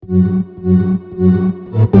Welcome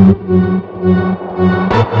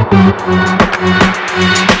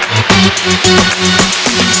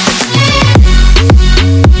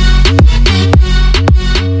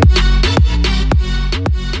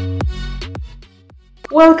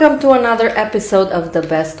to another episode of The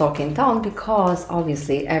Best Talk in Town, because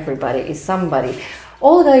obviously everybody is somebody.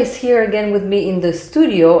 Olga is here again with me in the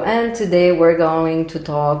studio, and today we're going to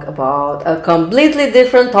talk about a completely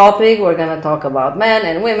different topic. We're going to talk about men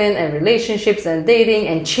and women and relationships and dating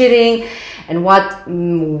and cheating and what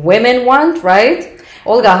women want, right?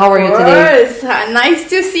 Olga, how are you today? Of course. Nice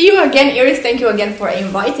to see you again, Iris. Thank you again for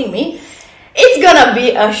inviting me. It's gonna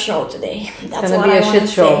be a show today. That's it's gonna be a shit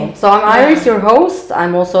show. So I'm Iris, your host.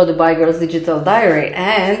 I'm also the Bi Girls Digital Diary,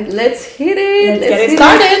 and let's hit it. Let's get it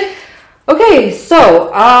started. Okay,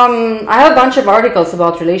 so I have a bunch of articles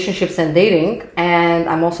about relationships and dating, and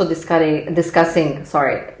I'm also discussing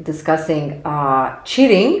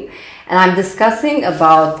cheating, and I'm discussing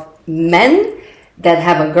about men that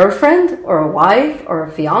have a girlfriend or a wife or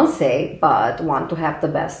a fiance but want to have the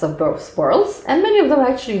best of both worlds, and many of them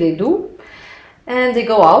actually they do. And they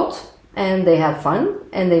go out and they have fun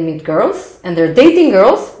and they meet girls and they're dating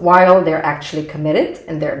girls while they're actually committed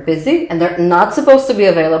and they're busy and they're not supposed to be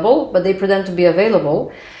available, but they pretend to be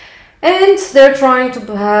available, and they're trying to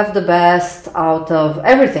have the best out of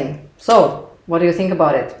everything. So what do you think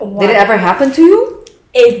about it? Wow. Did it ever happen to you?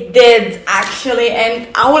 It did, actually, and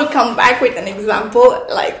I will come back with an example.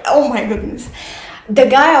 Like, oh my goodness, the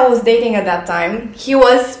guy I was dating at that time, he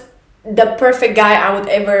was the perfect guy I would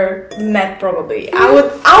ever met. Probably I would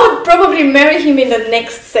probably marry him in the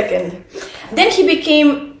next second. Then he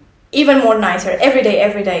became even more nicer every day.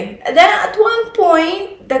 Then at one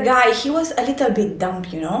point, the guy, he was a little bit dumb,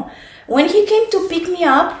 you know. When he came to pick me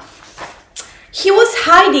up, he was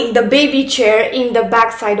hiding the baby chair in the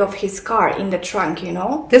backside of his car, in the trunk, you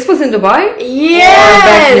know. This was in Dubai? Yes! Or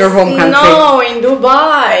back in your home country? No, in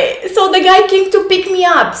Dubai. So the guy came to pick me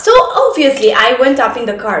up. So obviously I went up in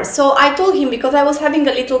the car. So I told him, because I was having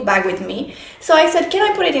a little bag with me. So I said, can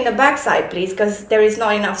I put it in the backside, please? Because there is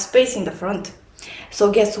not enough space in the front. So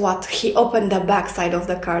guess what? He opened the backside of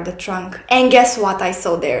the car, the trunk, and guess what I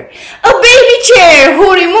saw there? A baby chair.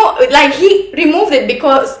 He removed it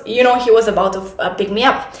because, you know, he was about to pick me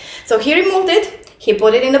up. So he removed it, he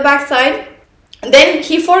put it in the backside, then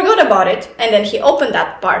he forgot about it, and then he opened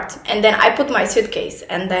that part, and then I put my suitcase,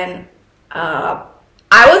 and then I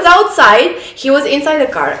was outside, he was inside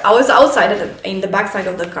the car, I was outside in the backside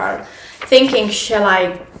of the car, thinking, shall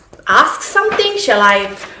I ask something? Shall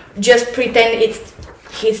I just pretend it's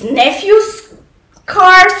his nephew's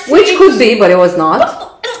car? Which could be, but it was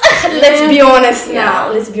not. Let's be honest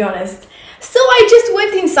now. Let's be honest. So I just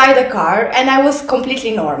went inside the car and I was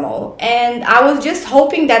completely normal. And I was just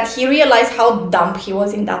hoping that he realized how dumb he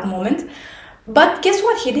was in that moment. But guess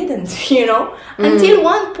what? He didn't, you know. Until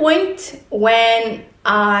one point when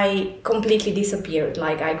I completely disappeared.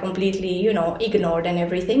 Like I completely, you know, ignored and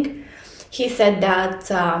everything. He said that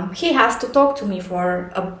he has to talk to me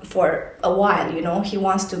for a while, you know. He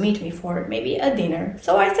wants to meet me for maybe a dinner.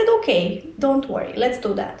 So I said, okay, don't worry, let's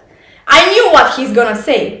do that. I knew what he's gonna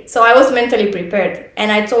say, so I was mentally prepared. And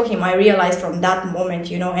I told him, I realized from that moment,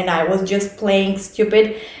 you know, and I was just playing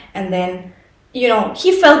stupid. And then, you know,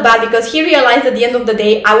 he felt bad because he realized at the end of the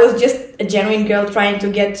day, I was just a genuine girl trying to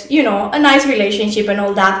get, you know, a nice relationship and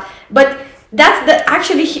all that. But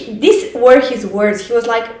these were his words. He was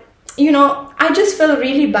like, you know, I just felt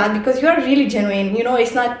really bad because you are really genuine. You know,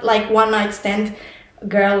 it's not like one night stand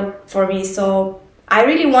girl for me. So I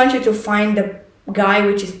really want you to find the guy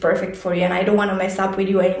which is perfect for you. And I don't want to mess up with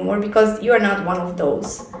you anymore because you are not one of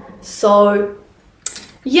those. So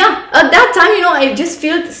yeah, at that time, you know, I just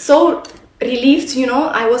felt so relieved, you know.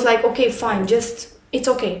 I was like, okay, fine, it's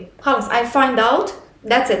okay. House, I find out.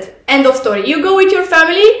 That's it. End of story. You go with your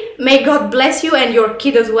family. May God bless you and your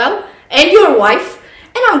kid as well. And your wife.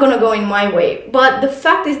 And I'm gonna go in my way. But the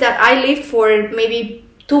fact is that I lived for maybe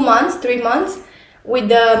 2 months, 3 months with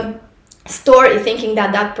the story thinking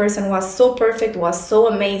that that person was so perfect, was so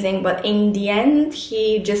amazing. But in the end,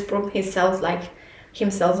 he just proved himself like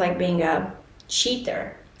being a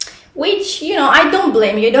cheater. Which, you know, I don't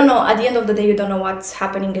blame you. You don't know, at the end of the day, you don't know what's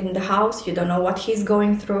happening in the house. You don't know what he's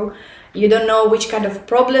going through. You don't know which kind of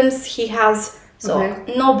problems he has. So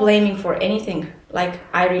no blaming for anything. Like,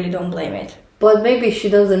 I really don't blame it. But maybe she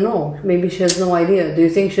doesn't know. Maybe she has no idea. Do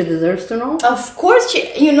you think she deserves to know? Of course,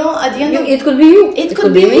 she, you know, at the end of... It could be you. It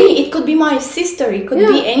could be me. It could be my sister. It could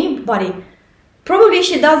be anybody. Probably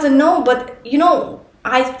she doesn't know, but, you know,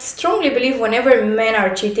 I strongly believe whenever men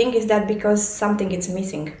are cheating, is that because something is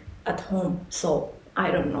missing at home. So,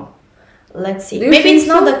 I don't know. Let's see. Do you Maybe think it's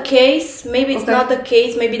not so? the case. Maybe it's Okay. not the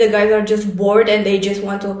case. Maybe the guys are just bored and they just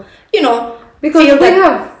want to, you know, Because feel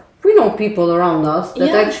we know people around us that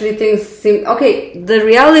Yeah. actually things seem okay. The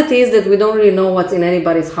reality is that we don't really know what's in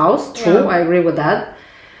anybody's house. True, Yeah. I agree with that.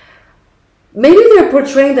 Maybe they're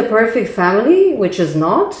portraying the perfect family, which is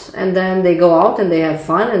not, and then they go out and they have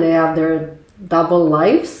fun and they have their double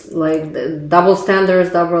lives, like double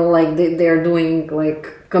standards, double like they're doing like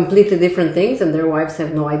completely different things, and their wives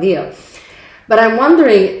have no idea. But I'm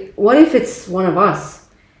wondering, what if it's one of us?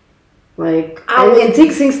 Like, and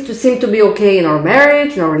things seem to be okay in our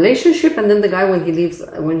marriage, in our relationship, and then the guy when he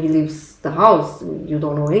leaves the house, you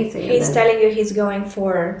don't know anything. he's telling you he's going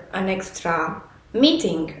for an extra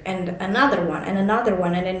meeting and another one,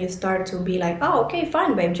 and then you start to be like, oh, okay,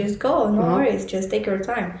 fine, babe, just go, no worries, just take your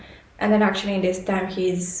time. And then actually in this time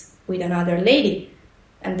he's with another lady,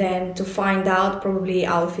 and then to find out, probably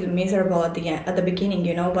I'll feel miserable at the beginning,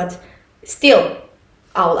 you know, but still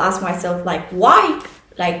I'll ask myself, like, why?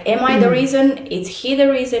 Like, am I the reason? Is he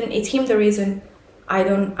the reason? Is him the reason? I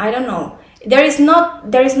don't know. There is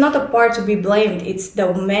not a part to be blamed. It's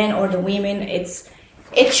the men or the women.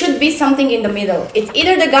 It should be something in the middle. It's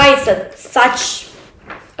either the guy is such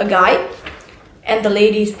a guy, and the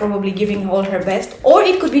lady is probably giving all her best, or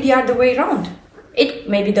it could be the other way around. It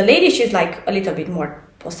maybe the lady, she's like a little bit more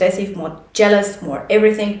possessive, more jealous, more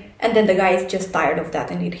everything, and then the guy is just tired of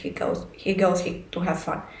that, and he goes to have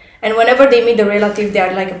fun. And whenever they meet the relative, they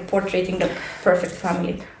are like portraying the perfect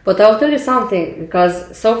family. But I'll tell you something,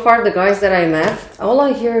 because so far the guys that I met, all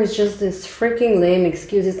I hear is just this freaking lame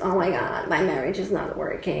excuses. Oh my God, my marriage is not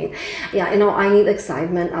working. Yeah, you know, I need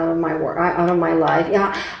excitement out of my work, out of my life.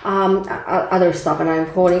 Yeah, other stuff. And I'm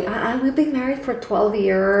quoting, we've been married for 12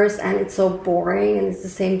 years and it's so boring and it's the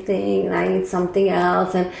same thing and I need something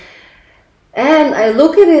else. And I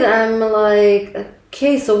look at it, I'm like,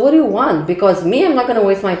 okay, so what do you want? Because me, I'm not going to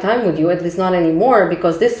waste my time with you, at least not anymore,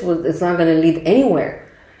 because it's not going to lead anywhere.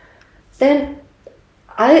 Then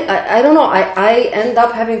I don't know. I end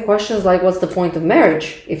up having questions like, what's the point of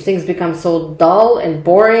marriage if things become so dull and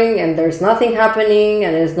boring and there's nothing happening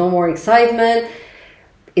and there's no more excitement?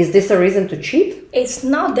 Is this a reason to cheat? It's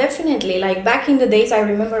not, definitely. Like back in the days, I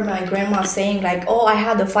remember my grandma saying like, oh, I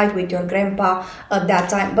had a fight with your grandpa at that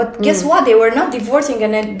time. But guess what? They were not divorcing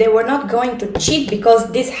and then they were not going to cheat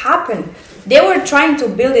because this happened. They were trying to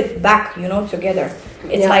build it back, you know, together.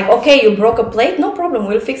 It's like, okay, you broke a plate, no problem,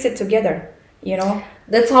 we'll fix it together, you know.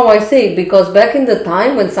 That's how I say it, because back in the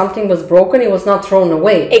time when something was broken, it was not thrown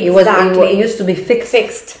away. Exactly. It used to be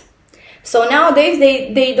fixed. So nowadays,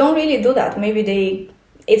 they don't really do that. Maybe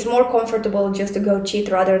it's more comfortable just to go cheat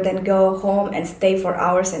rather than go home and stay for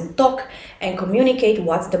hours and talk and communicate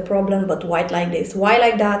what's the problem, but why like this, why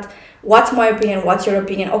like that, what's my opinion, what's your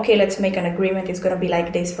opinion, okay, let's make an agreement, it's going to be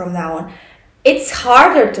like this from now on. It's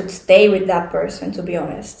harder to stay with that person, to be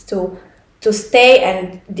honest, to stay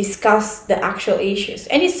and discuss the actual issues.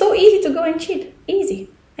 And it's so easy to go and cheat,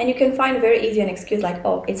 easy. And you can find very easy an excuse like,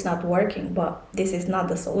 oh, it's not working, but this is not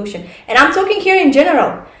the solution. And I'm talking here in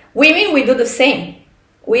general. Women, we do the same.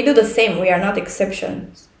 We do the same. We are not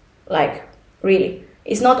exceptions. Like, really.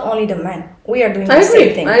 It's not only the men. We are doing the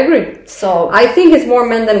same thing. I agree. So I think it's more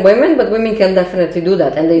men than women, but women can definitely do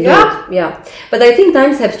that, and they do it. Yeah. But I think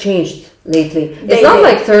times have changed lately. It's not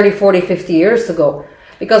like 30, 40, 50 years ago.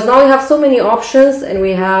 Because now we have so many options, and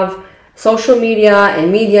we have social media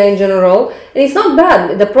and media in general. And it's not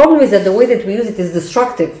bad. The problem is that the way that we use it is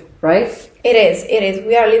destructive, right? It is.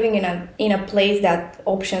 We are living in a place that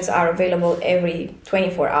options are available every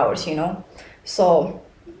 24 hours, you know. So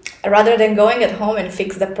rather than going at home and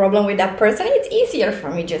fix the problem with that person, it's easier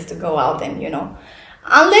for me just to go out and, you know,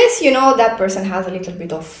 unless, you know, that person has a little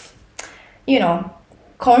bit of, you know,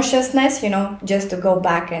 consciousness, you know, just to go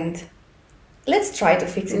back and let's try to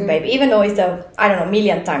fix it, babe. Even though it's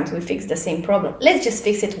million times we fix the same problem. Let's just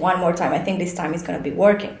fix it one more time. I think this time it's going to be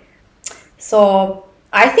working. So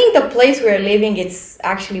I think the place we're living, it's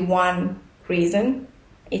actually one reason.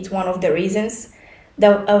 It's one of the reasons.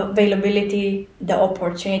 The availability, the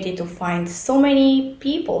opportunity to find so many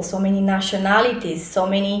people, so many nationalities, so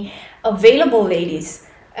many available ladies,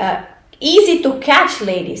 easy to catch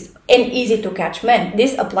ladies and easy to catch men.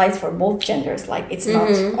 This applies for both genders, like it's not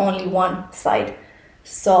only one side.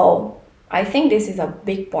 So I think this is a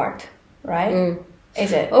big part, right?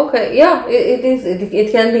 Is it? Okay, yeah, it is.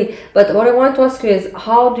 It can be. But what I want to ask you is,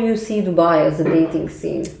 how do you see Dubai as a dating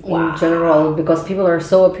scene in general? Because people are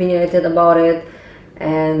so opinionated about it.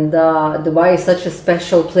 And Dubai is such a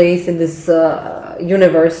special place in this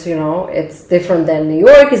universe, you know. It's different than New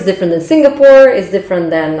York, it's different than Singapore, it's different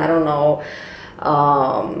than, I don't know,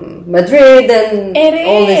 Madrid and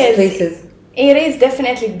all these places. It is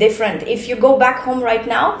definitely different. If you go back home right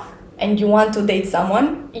now and you want to date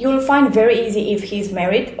someone, you'll find very easy if he's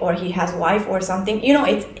married or he has wife or something. You know,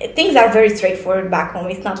 things are very straightforward back home.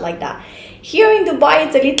 It's not like that. Here in Dubai,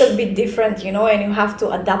 it's a little bit different, you know, and you have to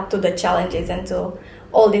adapt to the challenges and to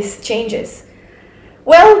all these changes.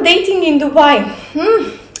 Well, dating in Dubai,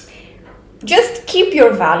 just keep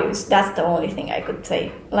your values. That's the only thing I could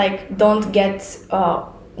say. Like, don't get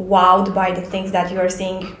wowed by the things that you are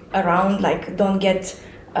seeing around. Like, don't get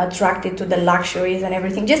attracted to the luxuries and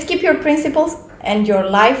everything. Just keep your principles and your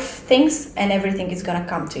life things, and everything is gonna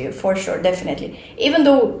come to you for sure, definitely. Even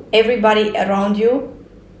though everybody around you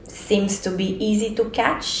seems to be easy to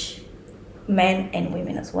catch, men and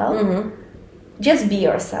women as well. Just be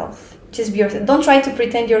yourself. Just be yourself. Don't try to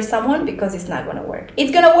pretend you're someone, because it's not gonna work.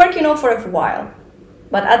 It's gonna work, you know, for a while,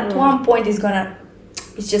 but at one point it's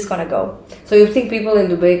just gonna go. So you think people in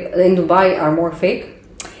Dubai are more fake?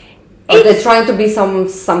 Or they're trying to be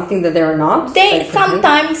something that they're not? They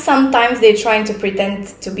sometimes they're trying to pretend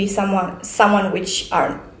to be someone which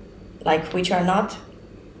are not.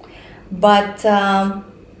 But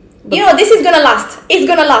you know, this is gonna last. It's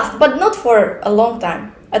gonna last, but not for a long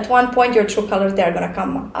time. At one point, your true colors, they are gonna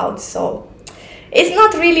come out. So it's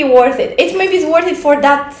not really worth it. Maybe it's worth it for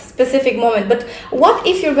that specific moment. But what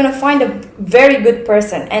if you're gonna find a very good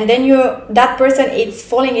person, and then that person is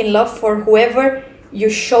falling in love for whoever you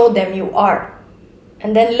show them you are,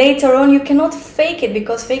 and then later on you cannot fake it,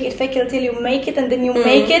 because fake it till you make it, and then you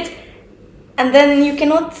make it, and then you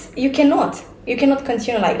cannot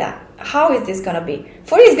continue like that. How is this gonna be?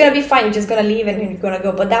 For you, it's gonna be fine. You're just gonna leave and you're gonna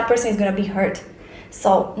go, but that person is gonna be hurt.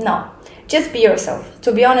 So no, just be yourself.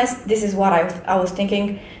 To be honest, this is what I was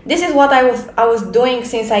thinking. This is what I was doing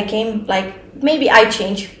since I came. Like, maybe I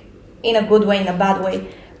changed in a good way, in a bad way,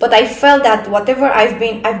 but I felt that whatever I've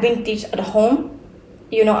been taught at home,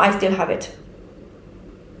 you know, I still have it.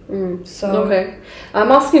 So okay,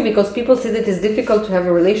 I'm asking because people say that it's difficult to have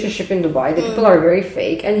a relationship in Dubai. The people are very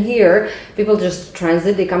fake, and here people just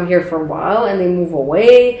transit. They come here for a while and they move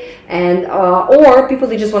away, and or people,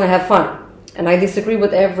 they just want to have fun. And I disagree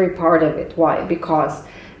with every part of it. Why? Because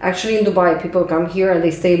actually in Dubai, people come here and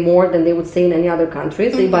they stay more than they would stay in any other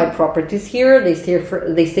countries. They buy properties here. They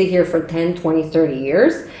stay here for 10, 20, 30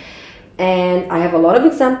 years. And I have a lot of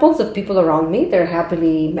examples of people around me. They're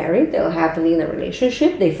happily married. They're happily in a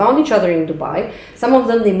relationship. They found each other in Dubai. Some of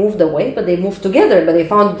them, they moved away, but they moved together. But they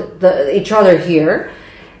found each other here.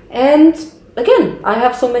 And again, I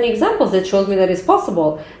have so many examples that shows me that it's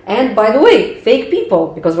possible. And by the way, fake people,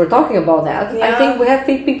 because we're talking about that. Yeah. I think we have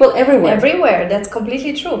fake people everywhere. Everywhere. That's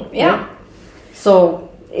completely true. Yeah. So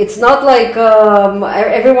it's not like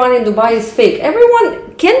everyone in Dubai is fake.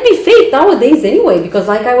 Everyone can be fake nowadays anyway, because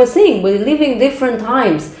like I was saying, we live in different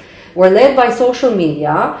times. We're led by social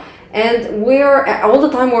media, and we're all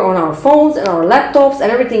the time we're on our phones and our laptops,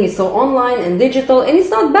 and everything is so online and digital, and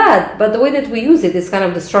it's not bad, but the way that we use it is kind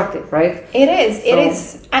of destructive, right? It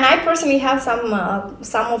is. And I personally have some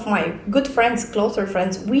of my good friends, closer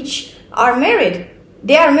friends, which are married.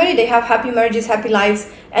 They are married, they have happy marriages, happy lives.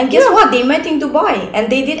 And guess what? They met in Dubai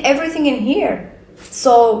and they did everything in here.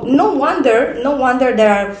 So no wonder there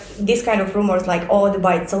are these kind of rumors like, oh,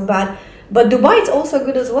 Dubai is so bad. But Dubai is also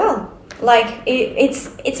good as well. Like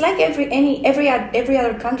it's like every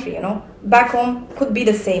other country, you know. Back home could be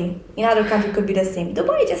the same. In other country could be the same.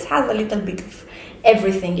 Dubai just has a little bit of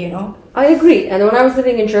everything, you know. I agree. And when I was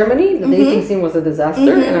living in Germany, the dating scene was a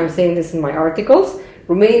disaster. And I'm saying this in my articles.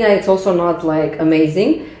 Romania, it's also not like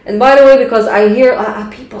amazing. And by the way, because I hear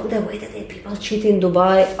people, the way that people cheat in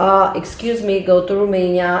Dubai, excuse me, go to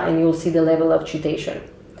Romania and you'll see the level of cheatation.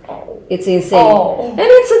 It's insane. And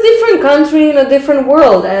it's a different country in a different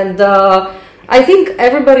world. And I think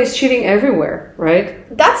everybody's cheating everywhere,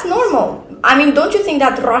 right? That's normal. I mean, don't you think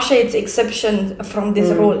that Russia is exception from this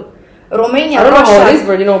rule? Romania, I don't Russia, know how it is,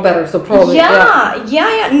 but you know better, so probably.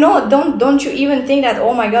 Yeah. No, don't you even think that,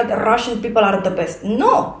 oh my God, Russian people are the best.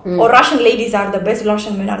 No. Or Russian ladies are the best,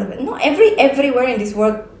 Russian men are the best. No, everywhere in this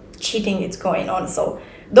world, cheating is going on. So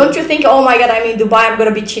don't you think, oh my God, I'm in Dubai, I'm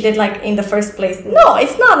going to be cheated like in the first place. No,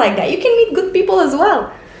 it's not like that. You can meet good people as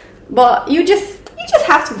well. But you just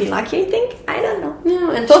have to be lucky, I think. I don't know.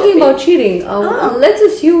 Yeah, and talking about cheating, let's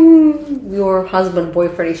assume your husband,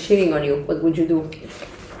 boyfriend is cheating on you. What would you do?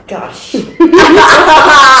 Gosh.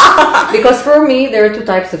 Because for me, there are two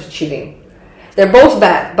types of cheating. They're both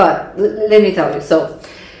bad, but let me tell you. So,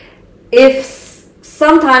 if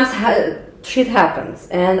sometimes shit happens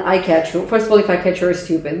and I catch you, first of all, if I catch you, you're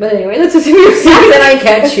stupid. But anyway, let's assume you're stupid and I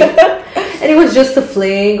catch you. and it was just a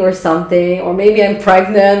fling or something, or maybe I'm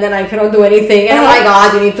pregnant and I cannot do anything, and oh my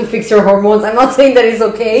god, you need to fix your hormones. I'm not saying that it's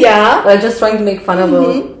okay. Yeah. But I'm just trying to make fun of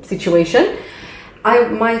a situation. I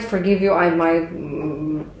might forgive you. I might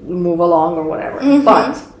move along or whatever.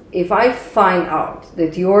 But if I find out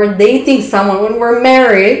that you're dating someone when we're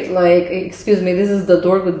married, like, excuse me, this is the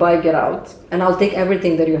door, goodbye, get out, and I'll take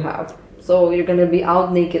everything that you have. So you're gonna be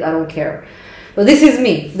out naked, I don't care. But this is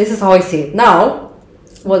me. This is how I see it. Now,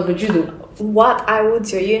 what would you do? What I would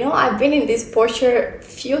do, I've been in this posture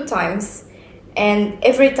few times, and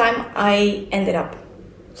every time I ended up.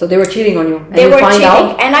 So they were cheating on you. And they you were find cheating,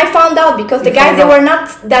 out? and I found out because the guys, they were not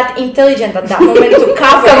that intelligent at that moment to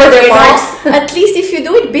cover their marks. At least if you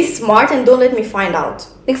do it, be smart and don't let me find out.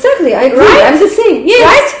 Exactly, I agree. Right? I'm the same. Yes.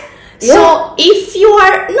 Right? Yeah. So if you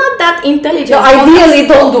are not that intelligent, No, ideally,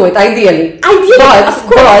 don't do it. Ideally, of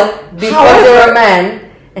course. But because you're a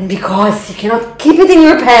man, and because you cannot keep it in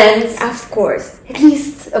your pants, of course. at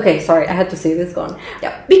least. Okay, sorry, I had to say this. Go on.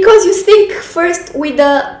 Yeah, because you think first with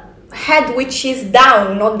the head which is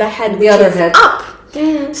down, not the head which other is head. up.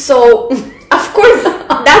 So of course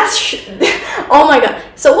oh my god.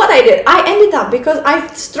 So what I did, I ended up, because I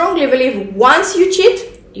strongly believe once you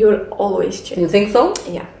cheat, you'll always cheat. You think so?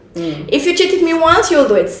 Yeah. If you cheated me once, you'll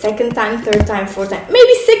do it second time, third time, fourth time.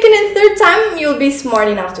 Maybe second and third time you'll be smart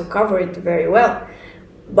enough to cover it very well.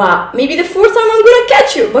 But maybe the fourth time I'm gonna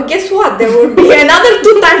catch you. But guess what? There will be another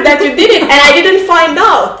 2 times that you did it and I didn't find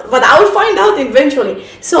out. But I will find out eventually.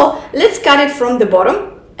 So let's cut it from the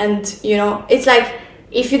bottom. And it's like,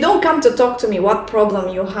 if you don't come to talk to me, what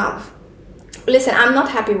problem you have? Listen, I'm not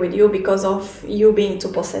happy with you because of you being too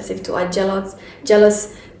possessive, too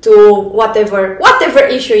jealous, to whatever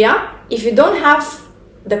issue, yeah? If you don't have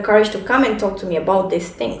the courage to come and talk to me about these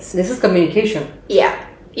things. This is communication. Yeah.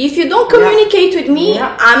 If you don't communicate with me,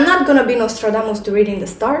 Yeah. I'm not gonna be Nostradamus to read in the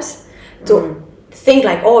stars, to think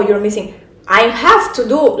like, oh, you're missing. I have to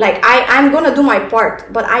do, like, I'm gonna do my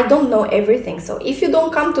part, but I don't know everything. So if you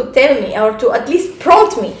don't come to tell me, or to at least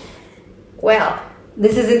prompt me, well...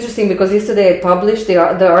 This is interesting because yesterday I published the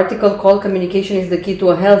article called "Communication is the Key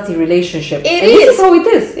to a Healthy Relationship." This is how it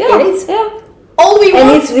is. Yeah, it is. Yeah. All we want...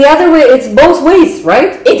 And it's the other way. It's both ways,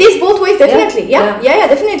 right? It is both ways, definitely. Yeah. Yeah,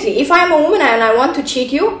 definitely. If I'm a woman and I want to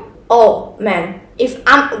cheat you, oh man. If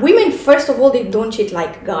women, first of all, they don't cheat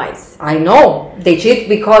like guys. I know they cheat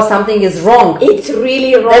because something is wrong. It's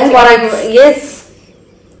really wrong. That's what yes.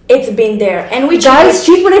 It's been there, and we guys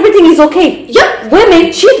cheat when everything is okay. Yeah,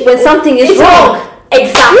 women cheat when something is wrong.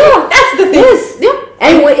 Exactly. Yeah, that's the thing. Yes. Yeah.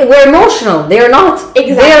 And we're emotional. They are not.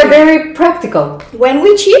 Exactly. They are very practical. When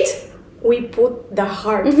we cheat, we put the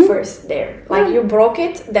heart first there. Like you broke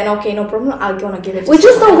it, then okay, no problem. I'm gonna give it to We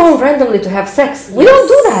just don't else. go randomly to have sex. We don't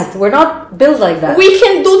do that. We're not built like that. We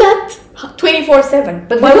can do that 24/7,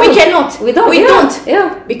 but we cannot. We don't. We don't.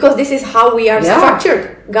 Yeah. Because this is how we are structured.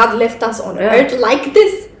 God left us on earth like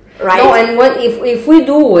this. Right. No, and if we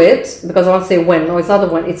do it, because I want to say when, no, it's not the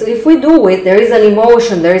when. It's if we do it, there is an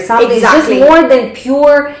emotion, there is something. Exactly. It's just more than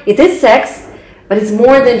pure. It is sex, but it's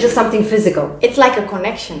more than just something physical. It's like a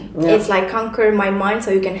connection. Yeah. It's like conquer my mind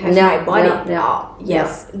so you can have my body. Yeah. Oh,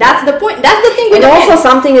 yes, that's the point. That's the thing. And also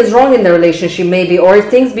something is wrong in the relationship, maybe, or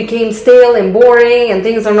things became stale and boring, and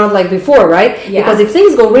things are not like before, right? Yeah. Because if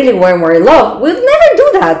things go really well and we're in love, we'll never do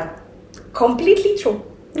that. Completely true.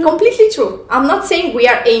 Completely true. I'm not saying we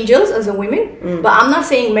are angels as a women, but I'm not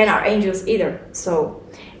saying men are angels either. So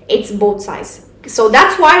it's both sides. So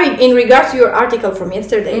that's why in regards to your article from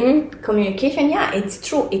yesterday, communication, yeah, it's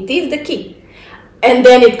true. It is the key. And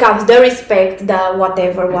then it comes the respect, the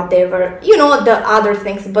whatever, the other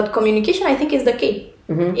things. But communication, I think, is the key.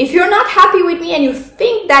 If you're not happy with me and you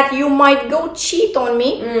think that you might go cheat on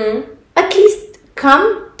me, at least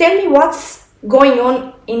come, tell me what's going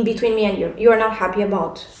on in between me and you. You are not happy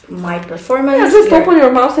about my performance. Yeah, just open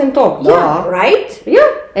your mouth and talk. Yeah, right? Yeah,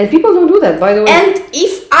 and people don't do that, by the way. And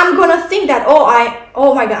if I'm gonna think that,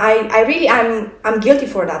 oh my god, I'm guilty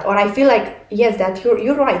for that, or I feel like, yes, that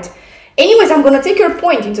you're right. Anyways, I'm gonna take your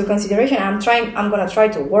point into consideration. I'm gonna try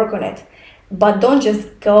to work on it. But don't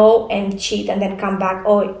just go and cheat and then come back,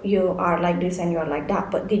 oh, you are like this and you're like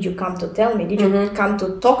that. But did you come to tell me? Did you come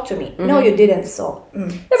to talk to me? No, you didn't. So, yeah,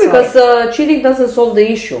 because cheating doesn't solve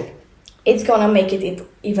the issue. It's gonna make it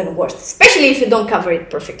even worse, especially if you don't cover it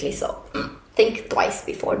perfectly. So, think twice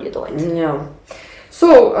before you do it. Yeah.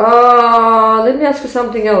 So, let me ask you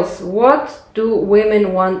something else. What do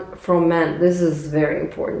women want from men? This is very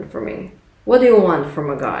important for me. What do you want from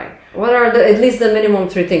a guy? What are at least the minimum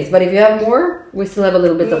 3 things? But if you have more, we still have a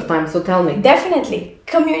little bit of time, so tell me. Definitely.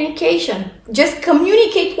 Communication. Just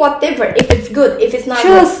communicate whatever. If it's good, if it's not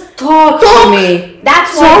Just good. talk to me.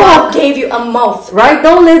 That's why God gave you a mouth. Right?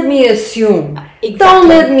 Don't let me assume. Exactly. Don't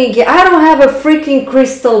let me I don't have a freaking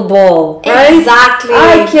crystal ball, right? Exactly.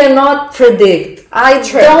 I cannot predict. I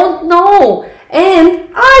don't know. And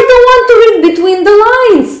I don't want to read between the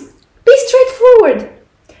lines. Be straightforward.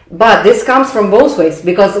 But this comes from both ways,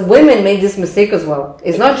 because women make this mistake as well.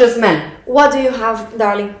 It's not just men. What do you have,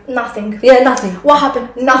 darling? Nothing. Yeah, nothing. What happened?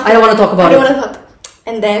 Nothing. I don't want to talk about it.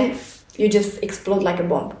 And then you just explode like a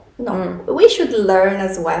bomb. No, we should learn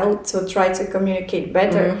as well to try to communicate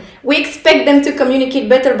better. We expect them to communicate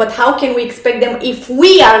better, but how can we expect them if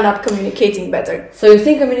we are not communicating better? So you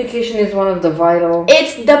think communication is one of the vital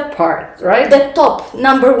It's the part, right? The top,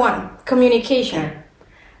 number 1, communication. Okay.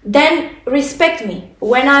 Then respect me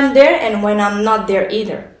when I'm there and when I'm not there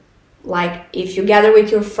either. Like if you gather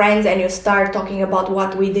with your friends and you start talking about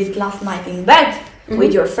what we did last night in bed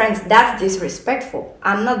with your friends, that's disrespectful.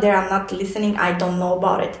 I'm not there, I'm not listening, I don't know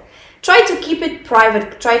about it. Try to keep it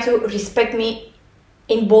private, try to respect me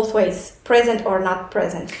in both ways, present or not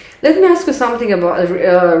present. Let me ask you something about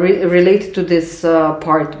related to this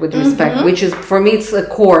part with respect, which is, for me, it's a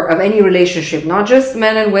core of any relationship, not just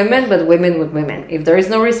men and women, but women with women. If there is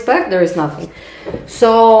no respect, there is nothing.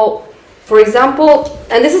 So, for example,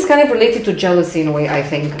 and this is kind of related to jealousy in a way, I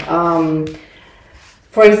think.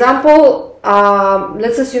 For example,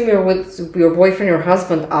 let's assume you're with your boyfriend, your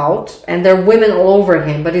husband out, and there are women all over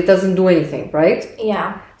him, but he doesn't do anything, right?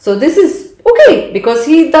 Yeah. So this is okay, because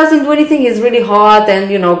he doesn't do anything, he's really hot, and,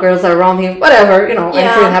 girls are around him, whatever, I'm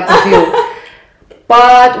sure it happens to you.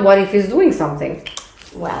 But what if he's doing something?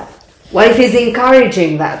 Well. What if he's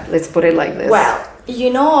encouraging that? Let's put it like this. Well,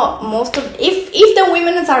 most of if the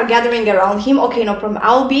women are gathering around him, okay, no problem.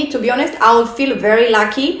 To be honest, I'll feel very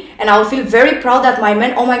lucky and I'll feel very proud that my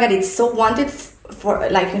man, oh my God, it's so wanted for,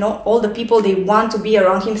 all the people, they want to be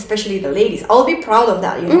around him, especially the ladies. I'll be proud of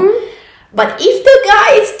that, But if the guy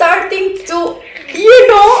is starting to,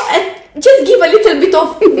 just give a little bit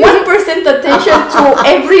of 1% attention to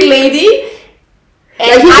every lady.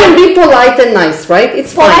 And he can be polite and nice, right?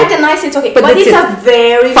 It's polite fine. And nice, it's okay. But it's a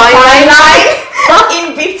very fine line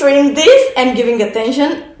in between this and giving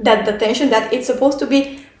attention, that it's supposed to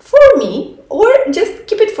be for me, or just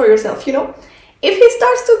keep it for yourself, If he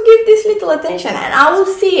starts to give this little attention, and I will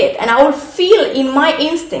see it, and I will feel in my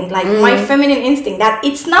instinct, like my feminine instinct, that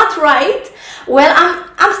it's not right, well,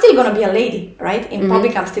 I'm still gonna be a lady, right? In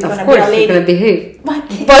public, I'm still gonna be a lady. Of course, you're gonna behave. But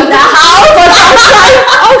the house,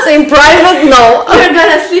 also in private, no. You're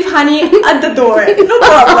gonna sleep, honey, at the door. No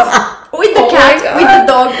problem. With the cat, with the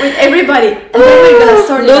dog, with everybody. And then we're gonna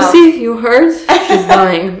sort it out. Lucy, you heard? She's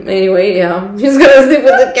dying. Anyway, yeah. She's gonna sleep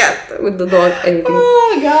with the cat, with the dog, anything.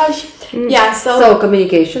 Oh, gosh. Yeah, So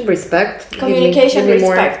communication, respect. Communication, give me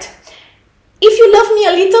respect. More. If you love me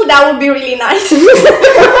a little, that would be really nice.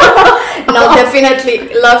 No,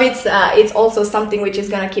 definitely. Love, it's also something which is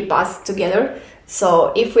gonna keep us together.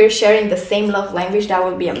 So if we're sharing the same love language, that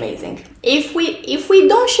would be amazing. If we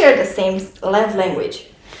don't share the same love language,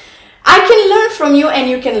 I can learn from you and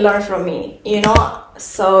you can learn from me,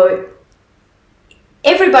 So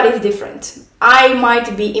everybody is different. I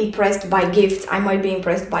might be impressed by gifts, I might be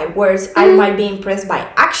impressed by words, I might be impressed by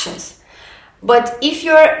actions. But if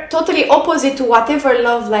you're totally opposite to whatever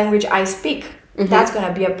love language I speak, that's going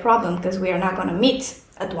to be a problem, because we are not going to meet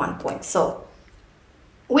at one point. So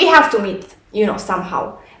we have to meet,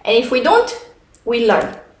 somehow. And if we don't, we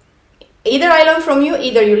learn. Either I learn from you,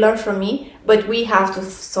 either you learn from me, but we have to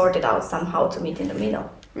sort it out somehow to meet in the middle.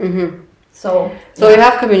 So we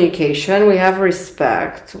have communication, we have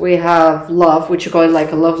respect, we have love, which you call it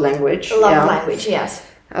like a love language. Language, yes.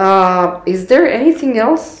 Is there anything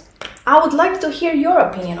else? I would like to hear your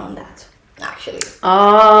opinion on that, actually.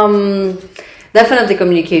 Definitely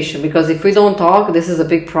communication, because if we don't talk, this is a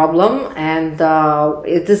big problem, and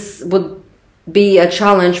this would be a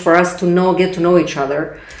challenge for us to get to know each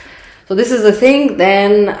other. So this is the thing.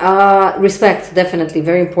 Then respect, definitely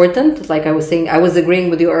very important. Like I was saying, I was agreeing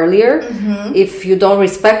with you earlier. If you don't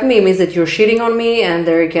respect me, it means that you're cheating on me, and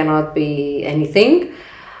there cannot be anything.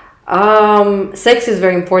 Sex is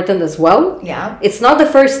very important as well. Yeah. It's not the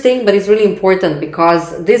first thing, but it's really important,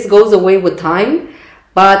 because this goes away with time.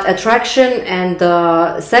 But attraction and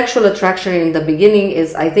sexual attraction in the beginning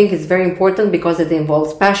I think is very important, because it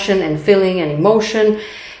involves passion and feeling and emotion,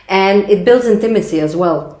 and it builds intimacy as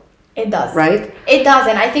well. It does. Right? It does,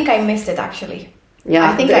 and I think I missed it, actually. Yeah.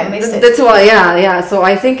 I think I missed it. That's why, yeah. So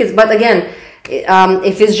I think but again,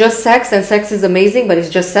 If it's just sex and sex is amazing, but it's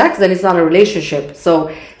just sex, then it's not a relationship.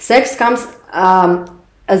 So sex comes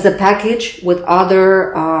as a package with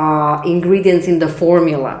other ingredients in the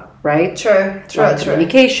formula, right? True.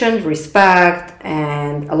 Communication, respect,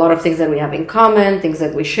 and a lot of things that we have in common, things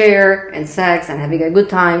that we share, and sex, and having a good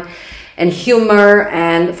time, and humor.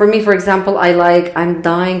 And for me, for example, I'm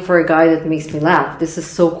dying for a guy that makes me laugh. This is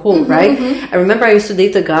so cool, right? I remember I used to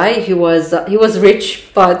date a guy. He was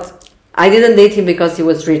rich, but I didn't date him because he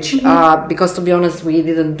was rich. Because to be honest, we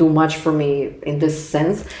didn't do much for me in this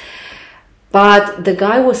sense. But the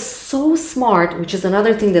guy was so smart, which is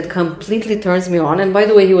another thing that completely turns me on. And by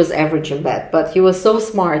the way, he was average in bed, but he was so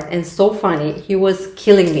smart and so funny. He was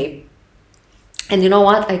killing me. And you know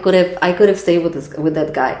what? I could have stayed with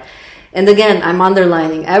that guy. And again, I'm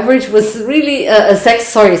underlining, average was really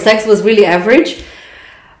sex was really average.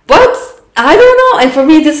 But I don't know. And for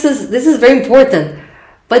me, this is very important.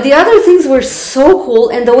 But the other things were so cool,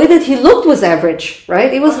 and the way that he looked was average,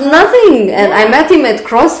 right? It was nothing. And I met him at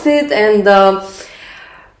CrossFit, and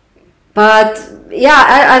but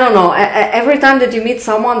yeah, I don't know. Every time that you meet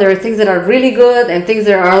someone, there are things that are really good and things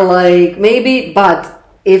that are like maybe. But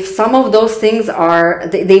if some of those things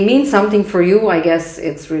they mean something for you, I guess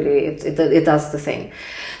it's really it does the same.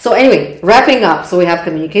 So anyway, wrapping up. So we have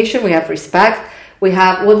communication, we have respect. We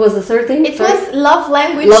have, what was the third thing? It was love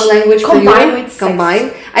language combined with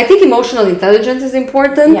sex. I think emotional intelligence is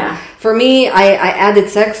important. Yeah. For me, I added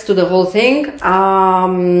sex to the whole thing.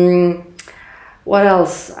 What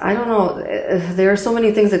else? I don't know. There are so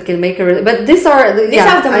many things that can make but these are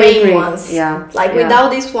the main ones. Yeah.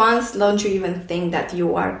 Without these ones, don't you even think that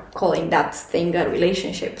you are calling that thing a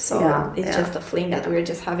relationship? So it's just a fling that we're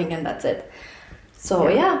just having, and that's it. So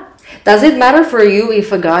yeah. Does it matter for you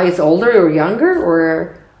if a guy is older or younger,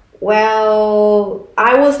 or? Well,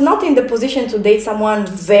 I was not in the position to date someone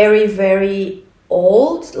very, very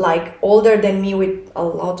old, like older than me with a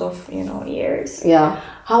lot of, years. Yeah.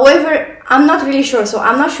 However, I'm not really sure. So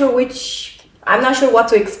I'm not sure what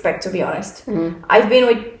to expect, to be honest. I've been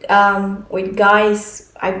with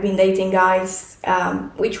guys, I've been dating guys,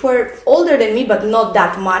 which were older than me, but not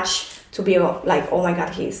that much to be like, oh my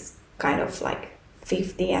God, he's kind of like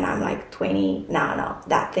 50 and I'm like 20. No,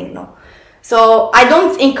 that thing, no. So I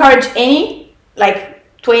don't encourage any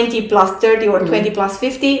like 20 plus 30 or 20 plus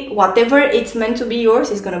 50, whatever it's meant to be yours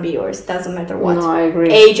is going to be yours. Doesn't matter what. No, I agree.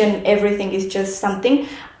 Age and everything is just something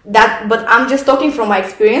but I'm just talking from my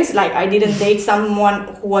experience. Like I didn't date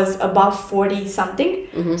someone who was above 40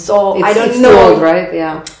 something. So I don't know. Too old, right?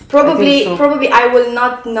 Yeah. Probably I will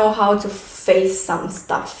not know how to face some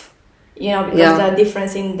stuff, because the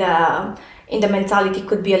difference in the mentality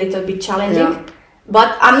could be a little bit challenging. Yeah.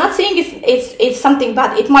 But I'm not saying it's something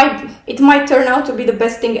bad. It might turn out to be the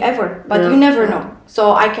best thing ever, but you never know.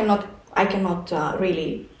 So I cannot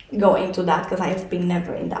really go into that because I have been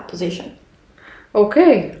never in that position.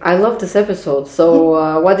 Okay, I love this episode.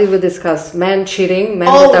 So what did we discuss? Men cheating, men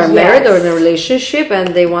that are married or in a relationship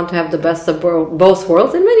and they want to have the best of both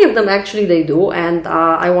worlds, and many of them actually they do, and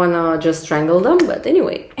I want to just strangle them, but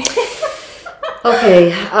anyway.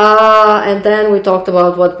 Okay, and then we talked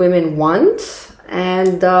about what women want.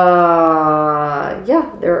 And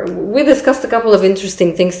we discussed a couple of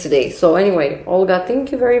interesting things today. So anyway, Olga,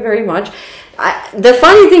 thank you very, very much. The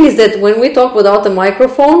funny thing is that when we talk without the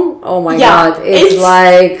microphone, oh my God, it's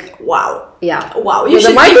like wow. Yeah, wow. You with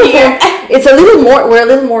the microphone, it's a little more. We're a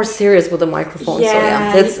little more serious with the microphone. Yeah. So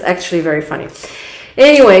yeah, that's actually very funny.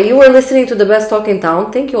 Anyway, you were listening to The Best Talk in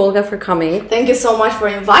Town. Thank you, Olga, for coming. Thank you so much for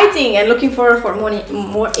inviting, and looking forward for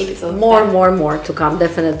more episodes. More to come,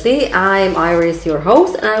 definitely. I'm Iris, your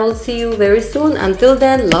host, and I will see you very soon. Until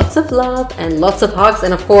then, lots of love and lots of hugs,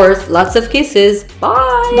 and of course, lots of kisses. Bye!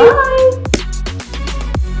 Bye!